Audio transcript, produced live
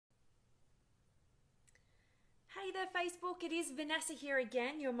Hey there Facebook, it is Vanessa here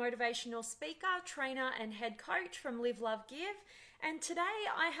again, your motivational speaker, trainer and head coach from Live, Love, Give. And today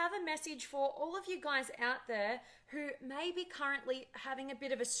I have a message for all of you guys out there who may be currently having a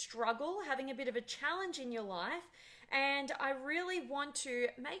bit of a struggle, having a bit of a challenge in your life. And I really want to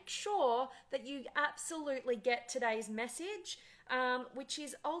make sure that you absolutely get today's message, which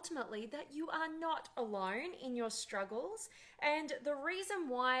is ultimately that you are not alone in your struggles. And the reason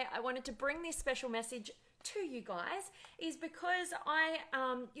why I wanted to bring this special message to you guys is because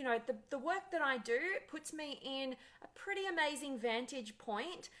the work that I do puts me in a pretty amazing vantage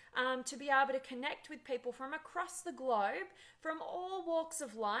point to be able to connect with people from across the globe, from all walks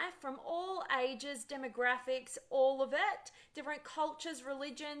of life, from all ages, demographics, all of it, different cultures,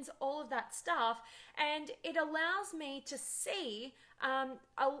 religions, all of that stuff. And it allows me to see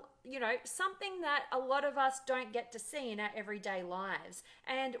something that a lot of us don't get to see in our everyday lives.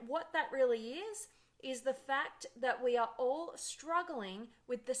 And what that really is the fact that we are all struggling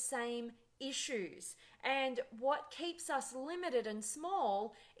with the same issues. And what keeps us limited and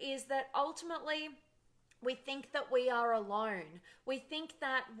small is that ultimately we think that we are alone. We think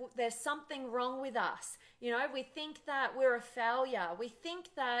that there's something wrong with us. We think that we're a failure. We think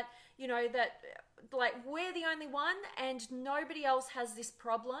that, like we're the only one and nobody else has this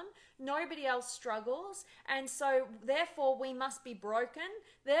problem. Nobody else struggles. And so therefore we must be broken.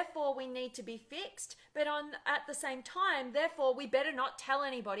 Therefore we need to be fixed. But at the same time, therefore we better not tell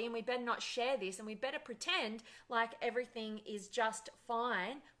anybody and we better not share this and we better pretend like everything is just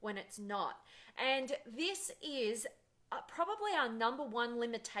fine when it's not. And this is probably our number one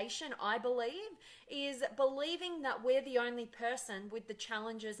limitation, I believe, is believing that we're the only person with the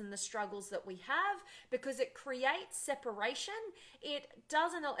challenges and the struggles that we have, because it creates separation. It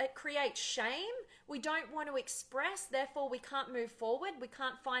creates shame. We don't want to express, therefore we can't move forward. We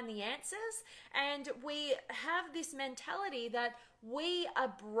can't find the answers. And we have this mentality that we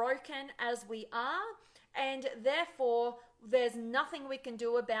are broken as we are, and therefore there's nothing we can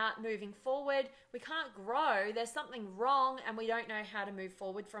do about moving forward. We can't grow. There's something wrong and we don't know how to move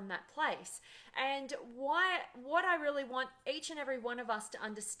forward from that place. And what I really want each and every one of us to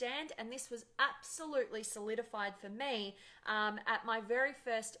understand, and this was absolutely solidified for me at my very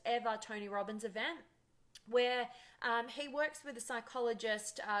first ever Tony Robbins event, where he works with a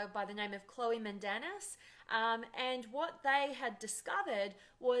psychologist by the name of Chloe Mandanis. And what they had discovered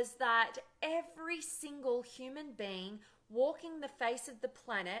was that every single human being walking the face of the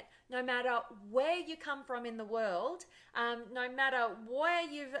planet, no matter where you come from in the world, no matter where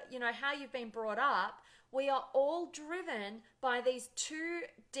how you've been brought up, we are all driven by these two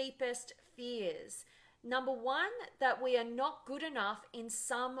deepest fears. Number one, that we are not good enough in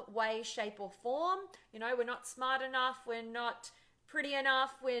some way, shape, or form. We're not smart enough, we're not pretty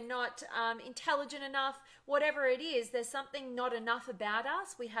enough, we're not intelligent enough, whatever it is, there's something not enough about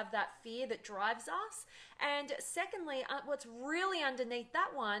us. We have that fear that drives us. And secondly, what's really underneath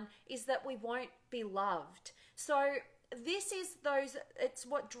that one is that we won't be loved. So it's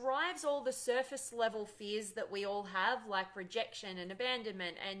what drives all the surface level fears that we all have, like rejection and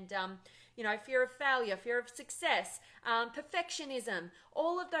abandonment and fear of failure, fear of success, perfectionism.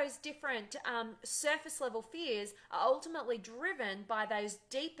 All of those different surface level fears are ultimately driven by those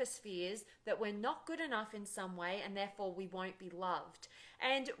deepest fears that we're not good enough in some way and therefore we won't be loved.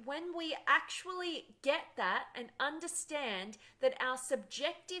 And when we actually get that and understand that our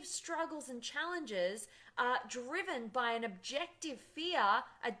subjective struggles and challenges are driven by an objective fear,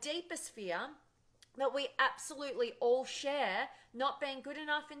 a deepest fear, that we absolutely all share, not being good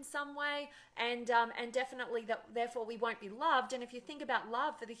enough in some way, and definitely that therefore we won't be loved. And if you think about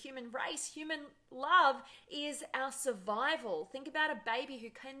love for the human race, human love is our survival. Think about a baby who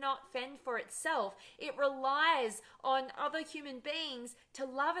cannot fend for itself. It relies on other human beings to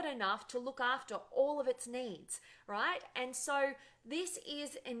love it enough to look after all of its needs, right? And so this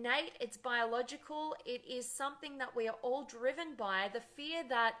is innate, it's biological, it is something that we are all driven by, the fear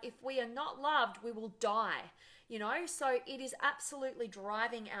that if we are not loved, we will die. So it is absolutely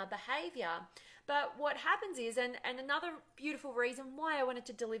driving our behavior. But what happens is, and another beautiful reason why I wanted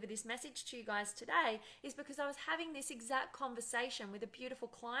to deliver this message to you guys today is because I was having this exact conversation with a beautiful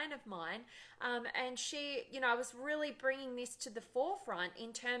client of mine, and she, I was really bringing this to the forefront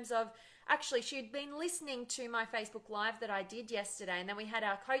in terms of, actually, she'd been listening to my Facebook Live that I did yesterday, and then we had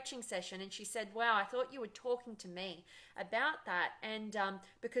our coaching session, and she said, wow, I thought you were talking to me about that. And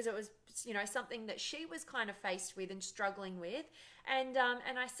because it was, something that she was kind of faced with and struggling with. And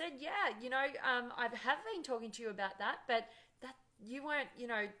I said, yeah, I have been talking to you about that, but you weren't,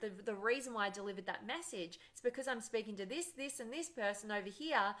 the reason why I delivered that message is because I'm speaking to this and this person over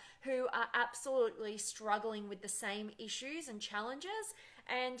here who are absolutely struggling with the same issues and challenges.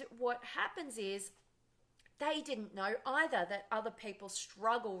 And what happens is they didn't know either that other people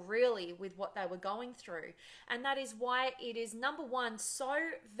struggle really with what they were going through. And that is why it is, number one, so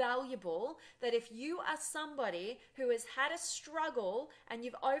valuable that if you are somebody who has had a struggle and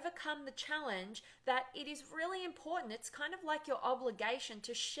you've overcome the challenge, that it is really important. It's kind of like your obligation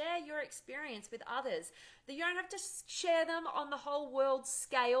to share your experience with others. That you don't have to share them on the whole world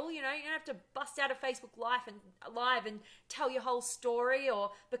scale. You don't have to bust out a Facebook live and tell your whole story or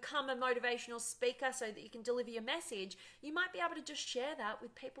become a motivational speaker so that you can deliver your message. You might be able to just share that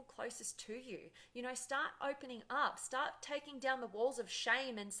with people closest to you. Start opening up, start taking down the walls of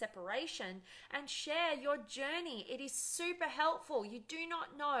shame and separation and share your journey. It is super helpful. You do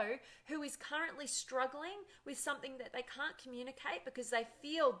not know who is currently struggling with something that they can't communicate because they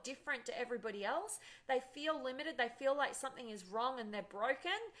feel different to everybody else. They feel limited. They feel like something is wrong and they're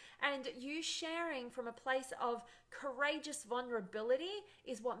broken. And you sharing from a place of courageous vulnerability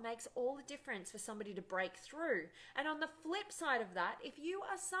is what makes all the difference for somebody to break through. And on the flip side of that, if you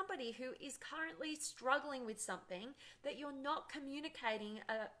are somebody who is currently struggling with something that you're not communicating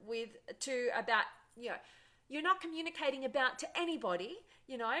you're not communicating about to anybody,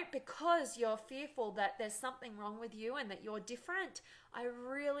 because you're fearful that there's something wrong with you and that you're different, I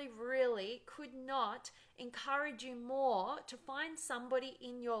really, really could not encourage you more to find somebody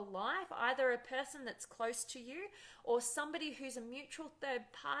in your life, either a person that's close to you or somebody who's a mutual third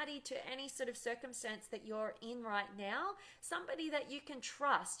party to any sort of circumstance that you're in right now, somebody that you can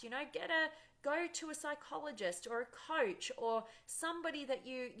trust, go to a psychologist or a coach or somebody that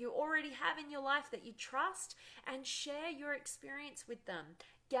you already have in your life that you trust and share your experience with them.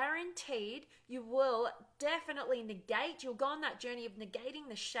 Guaranteed, you will definitely you'll go on that journey of negating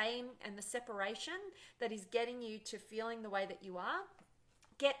the shame and the separation that is getting you to feeling the way that you are.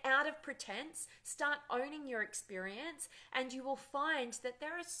 Get out of pretense, start owning your experience, and you will find that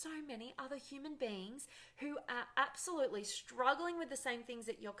there are so many other human beings who are absolutely struggling with the same things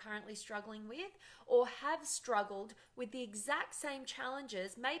that you're currently struggling with or have struggled with the exact same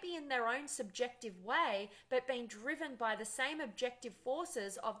challenges, maybe in their own subjective way, but being driven by the same objective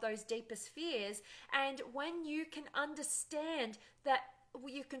forces of those deepest fears. And when you can understand that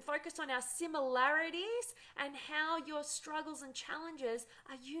you can focus on our similarities and how your struggles and challenges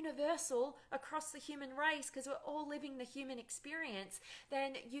are universal across the human race because we're all living the human experience,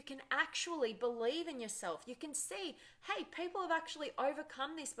 then you can actually believe in yourself. You can see, hey, people have actually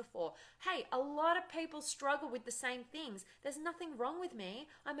overcome this before. Hey, a lot of people struggle with the same things. There's nothing wrong with me.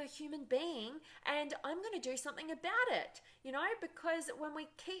 I'm a human being and I'm going to do something about it, because when we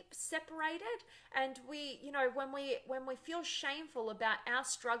keep separated and when we feel shameful about our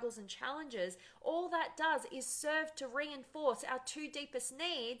struggles and challenges, all that does is serve to reinforce our two deepest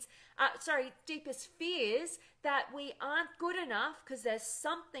deepest fears, that we aren't good enough because there's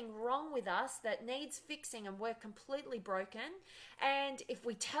something wrong with us that needs fixing and we're completely broken. And if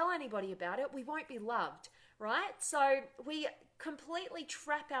we tell anybody about it, we won't be loved, right? So we completely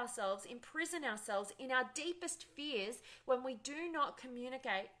trap ourselves, imprison ourselves in our deepest fears when we do not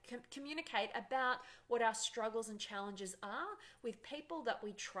communicate about what our struggles and challenges are with people that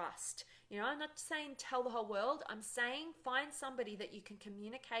we trust. I'm not saying tell the whole world. I'm saying find somebody that you can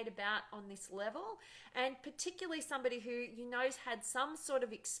communicate about on this level, and particularly somebody who knows had some sort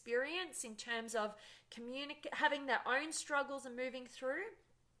of experience in terms of having their own struggles and moving through,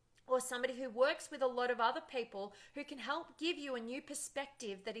 or somebody who works with a lot of other people who can help give you a new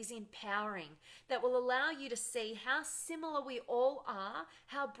perspective that is empowering, that will allow you to see how similar we all are,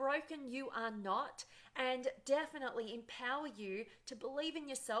 how broken you are not, and definitely empower you to believe in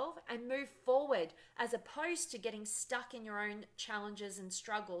yourself and move forward, as opposed to getting stuck in your own challenges and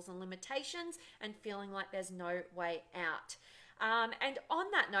struggles and limitations and feeling like there's no way out. And on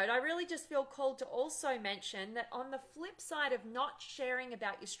that note, I really just feel called to also mention that on the flip side of not sharing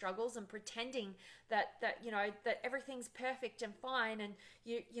about your struggles and pretending that everything's perfect and fine, and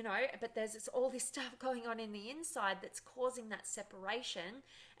but there's all this stuff going on in the inside that's causing that separation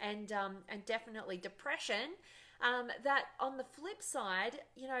and definitely depression. That on the flip side,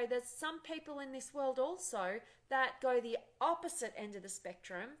 there's some people in this world also that go the opposite end of the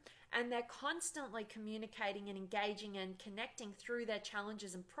spectrum, and they're constantly communicating and engaging and connecting through their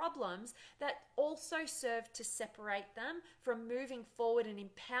challenges and problems that also serve to separate them from moving forward and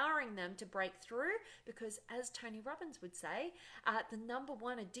empowering them to break through. Because as Tony Robbins would say, the number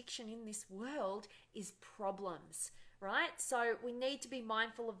one addiction in this world is problems, right? So we need to be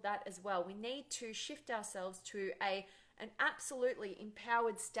mindful of that as well. We need to shift ourselves to an absolutely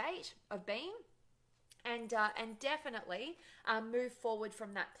empowered state of being, and definitely move forward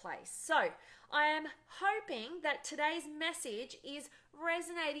from that place. So I am hoping that today's message is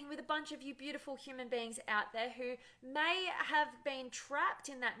resonating with a bunch of you beautiful human beings out there who may have been trapped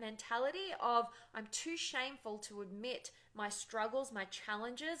in that mentality of, I'm too shameful to admit my struggles, my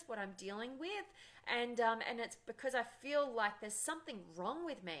challenges, what I'm dealing with, and it's because I feel like there's something wrong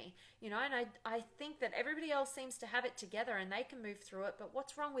with me, and I think that everybody else seems to have it together and they can move through it, but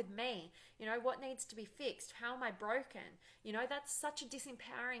what's wrong with me? What needs to be fixed? How am I broken? That's such a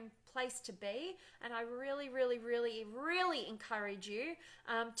disempowering place to be, and I really, really, really, really encourage you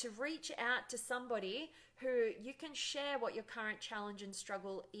to reach out to somebody who you can share what your current challenge and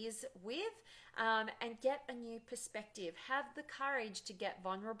struggle is with, and get a new perspective. Have the courage to get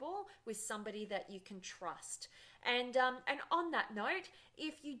vulnerable with somebody that you can trust. And on that note,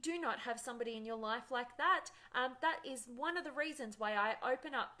 if you do not have somebody in your life like that, that is one of the reasons why I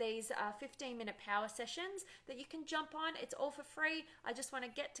open up these 15-minute power sessions that you can jump on. It's all for free. I just want to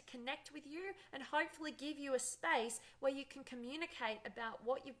get to connect with you and hopefully give you a space where you can communicate about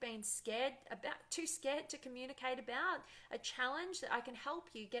what you've been too scared to communicate about, a challenge that I can help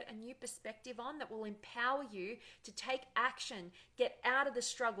you get a new perspective on that will empower you to take action, get out of the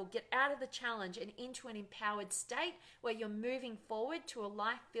struggle, get out of the challenge and into an empowered state where you're moving forward to a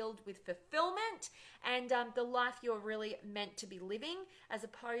life filled with fulfillment and the life you're really meant to be living, as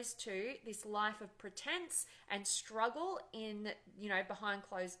opposed to this life of pretense and struggle in, behind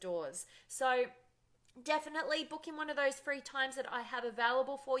closed doors. So definitely book in one of those free times that I have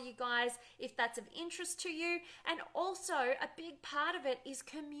available for you guys if that's of interest to you. And also a big part of it is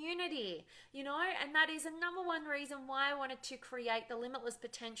community, and that is a number one reason why I wanted to create the Limitless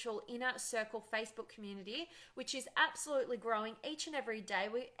Potential Inner Circle Facebook community, which is absolutely growing each and every day.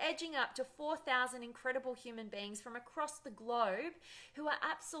 We're edging up to 4,000 incredible human beings from across the globe who are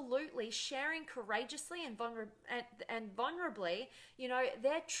absolutely sharing courageously and vulnerably,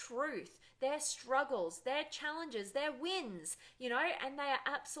 their truth, their struggles, their challenges, their wins, and they are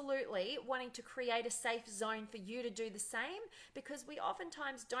absolutely wanting to create a safe zone for you to do the same, because we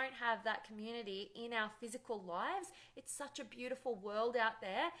oftentimes don't have that community in our physical lives. It's such a beautiful world out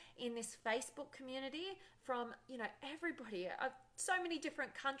there in this Facebook community from, everybody, so many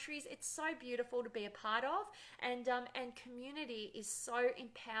different countries. It's so beautiful to be a part of, and community is so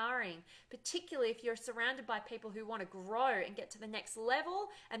empowering, particularly if you're surrounded by people who want to grow and get to the next level,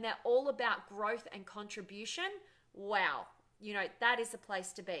 and they're all about growth and contribution. Wow. That is the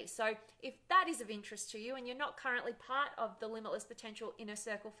place to be. So if that is of interest to you and you're not currently part of the Limitless Potential Inner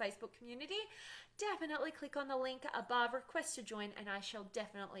Circle Facebook community, definitely click on the link above, request to join, and I shall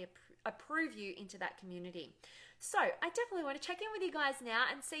definitely approve you into that community. So I definitely want to check in with you guys now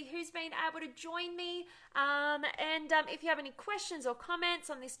and see who's been able to join me. If you have any questions or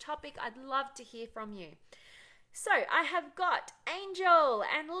comments on this topic, I'd love to hear from you. So I have got Angel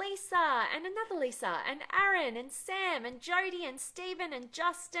and Lisa and another Lisa and Aaron and Sam and Jody and Stephen and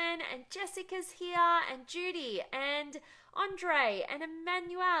Justin and Jessica's here and Judy and Andre and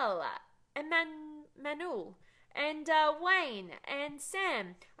Emmanuel and Wayne and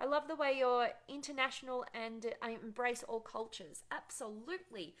Sam. I love the way you're international and I embrace all cultures.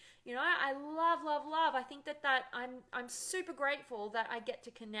 Absolutely. I love. I think that I'm super grateful that I get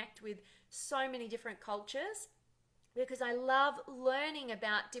to connect with so many different cultures, because I love learning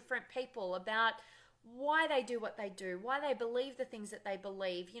about different people, about why they do what they do, why they believe the things that they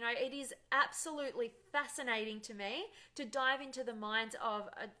believe. It is absolutely fascinating to me to dive into the minds of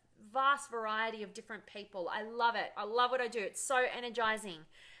a vast variety of different people. I love it. I love what I do. It's so energizing.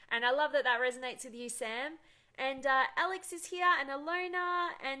 And I love that resonates with you, Sam. And Alex is here, and Alona,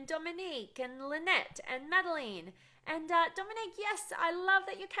 and Dominique, and Lynette, and Madeline. And Dominique, yes, I love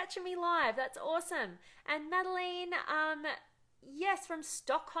that you're catching me live. That's awesome. And Madeline, yes, from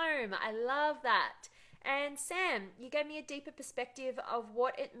Stockholm. I love that. And Sam, you gave me a deeper perspective of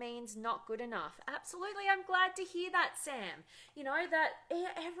what it means not good enough. Absolutely, I'm glad to hear that, Sam. That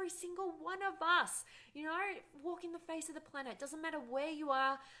every single one of us, walking the face of the planet, doesn't matter where you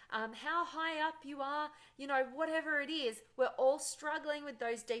are, how high up you are, whatever it is, we're all struggling with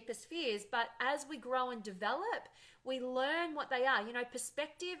those deepest fears. But as we grow and develop, we learn what they are.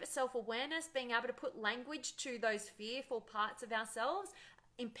 Perspective, self-awareness, being able to put language to those fearful parts of ourselves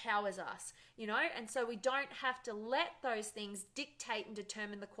empowers us, and so we don't have to let those things dictate and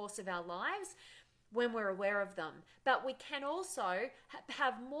determine the course of our lives. when we're aware of them. But we can also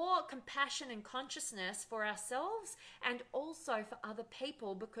have more compassion and consciousness for ourselves and also for other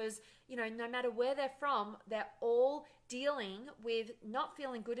people, because, you know, no matter where they're from, they're all dealing with not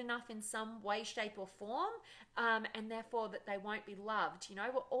feeling good enough in some way, shape, or form, and therefore that they won't be loved. You know,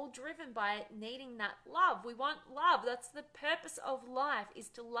 we're all driven by needing that love. We want love. That's the purpose of life, is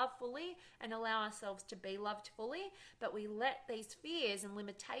to love fully and allow ourselves to be loved fully. But we let these fears and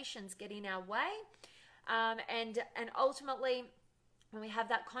limitations get in our way, and ultimately, when we have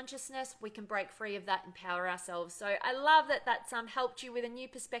that consciousness, we can break free of that, empower ourselves. So I love that that's helped you with a new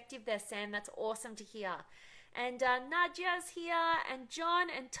perspective there, Sam. That's awesome to hear. And Nadia's here, and John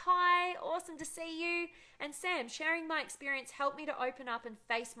and Ty, awesome to see you. And Sam, sharing my experience helped me to open up and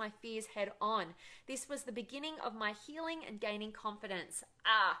face my fears head on. This was the beginning of my healing and gaining confidence.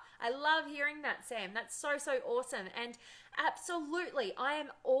 I love hearing that, Sam. That's so, so awesome. And absolutely, I am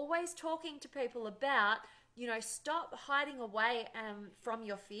always talking to people about, you know, stop hiding away from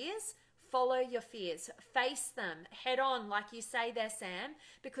your fears. Follow your fears, face them head on, like you say there, Sam,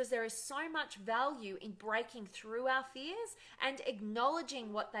 because there is so much value in breaking through our fears and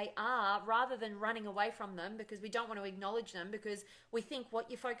acknowledging what they are rather than running away from them, because we don't want to acknowledge them because we think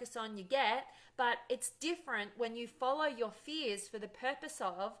what you focus on you get. But it's different when you follow your fears for the purpose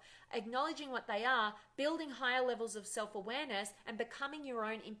of acknowledging what they are, building higher levels of self-awareness, and becoming your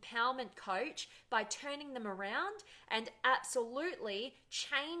own empowerment coach by turning them around and absolutely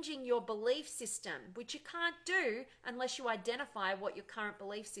changing your belief system, which you can't do unless you identify what your current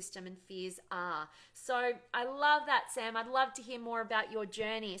belief system and fears are. So I love that, Sam. I'd love to hear more about your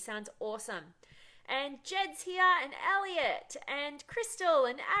journey. It sounds awesome. And Jed's here, and Elliot, and Crystal,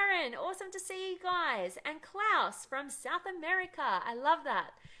 and Aaron. Awesome to see you guys. And Klaus from South America. I love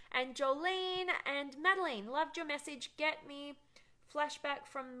that. And Jolene and Madeline, loved your message. Get me flashback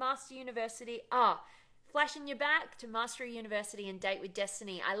from Master University. Flashing you back to Mastery University and Date with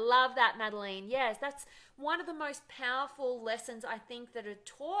Destiny. I love that, Madeline. Yes, that's one of the most powerful lessons I think that are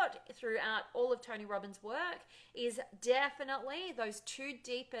taught throughout all of Tony Robbins' work, is definitely those two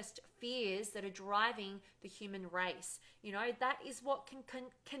deepest fears that are driving the human race. You know, that is what can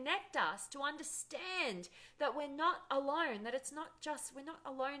connect us to understand that we're not alone, that it's not just, we're not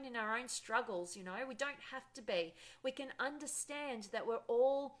alone in our own struggles, you know, we don't have to be. We can understand that we're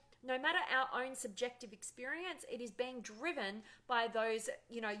all, no matter our own subjective experience, it is being driven by those,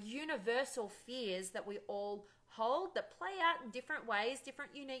 you know, universal fears that we all hold, that play out in different ways,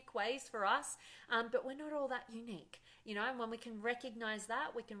 different unique ways for us, but we're not all that unique, you know. And when we can recognize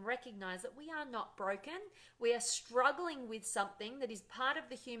that, we can recognize that we are not broken. We are struggling with something that is part of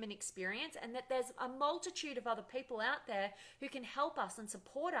the human experience, and that there's a multitude of other people out there who can help us and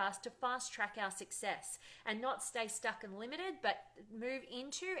support us to fast track our success and not stay stuck and limited, but move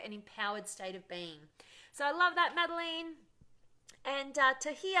into an empowered state of being. So I love that, Madeline. And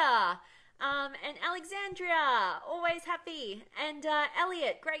Tahia, and Alexandria, always happy. And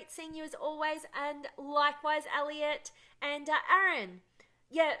Elliot, great seeing you as always. And likewise, Elliot. And Aaron,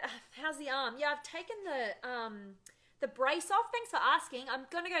 yeah, how's the arm? Yeah, I've taken the brace off. Thanks for asking. I'm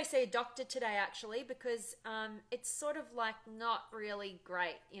going to go see a doctor today, actually, because it's sort of like not really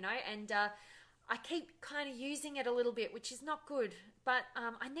great, you know, and I keep kind of using it a little bit, which is not good, but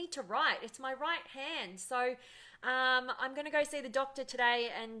I need to write. It's my right hand. So I'm going to go see the doctor today,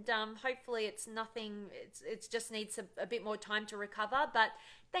 and hopefully it's nothing, it just needs a bit more time to recover. But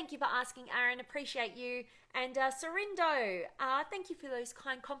thank you for asking, Aaron. Appreciate you. And Surindo, thank you for those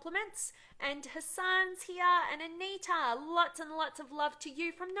kind compliments. And Hassan's here, and Anita, lots and lots of love to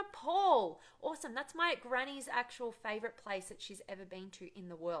you from Nepal. Awesome. That's my granny's actual favorite place that she's ever been to in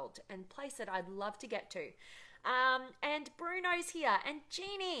the world, and place that I'd love to get to. And Bruno's here, and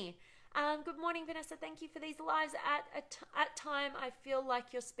Jeannie. Good morning, Vanessa. Thank you for these lives. At time, I feel like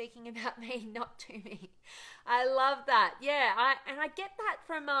you're speaking about me, not to me. I love that. Yeah, I get that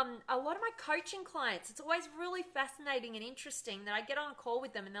from a lot of my coaching clients. It's always really fascinating and interesting that I get on a call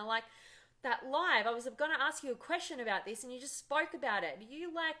with them and they're like, that live, I was going to ask you a question about this and you just spoke about it. Are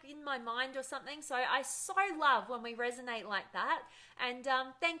you like in my mind or something? So I so love when we resonate like that. And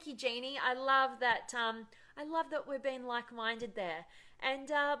thank you, Jeannie. I love that. I love that we're being like-minded there.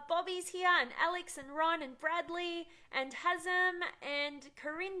 And Bobby's here, and Alex, and Ron, and Bradley, and Hazem, and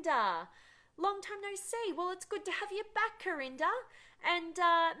Corinda. Long time no see. Well, it's good to have you back, Corinda. And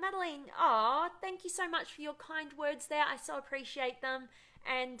Madeline, thank you so much for your kind words there. I so appreciate them.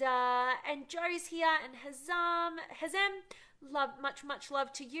 And Joe's here, and Hazem, much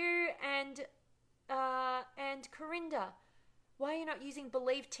love to you. And Corinda, why are you not using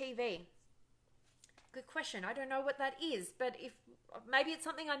Believe TV? Good question. I don't know what that is, but if maybe it's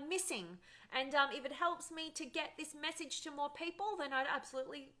something I'm missing, and if it helps me to get this message to more people, then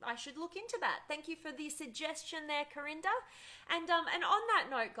I should look into that. Thank you for the suggestion there, Corinda. And on that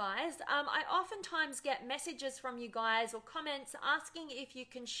note, guys, I oftentimes get messages from you guys or comments asking if you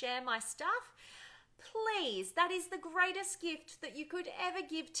can share my stuff. Please, that is the greatest gift that you could ever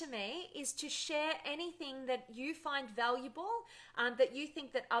give to me, is to share anything that you find valuable, that you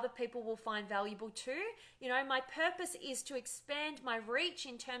think that other people will find valuable too. You know, my purpose is to expand my reach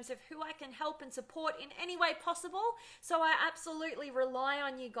in terms of who I can help and support in any way possible. So I absolutely rely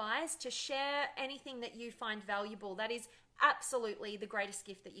on you guys to share anything that you find valuable. That is absolutely the greatest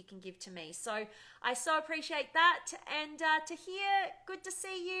gift that you can give to me. So I so appreciate that. And to hear, good to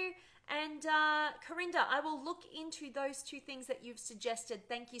see you. And Corinda, I will look into those two things that you've suggested.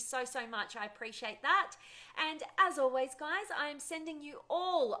 Thank you so, so much. I appreciate that. And as always, guys, I am sending you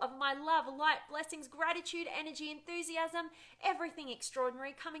all of my love, light, blessings, gratitude, energy, enthusiasm, everything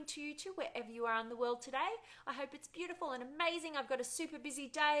extraordinary coming to you to wherever you are in the world today. I hope it's beautiful and amazing. I've got a super busy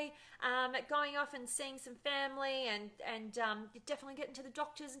day, going off and seeing some family, and definitely getting to the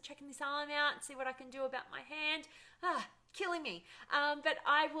doctors and checking this arm out and see what I can do about my hand. Killing me. But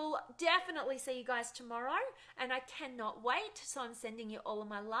I will definitely see you guys tomorrow, and I cannot wait. So I'm sending you all of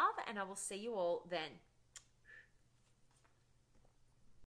my love, and I will see you all then.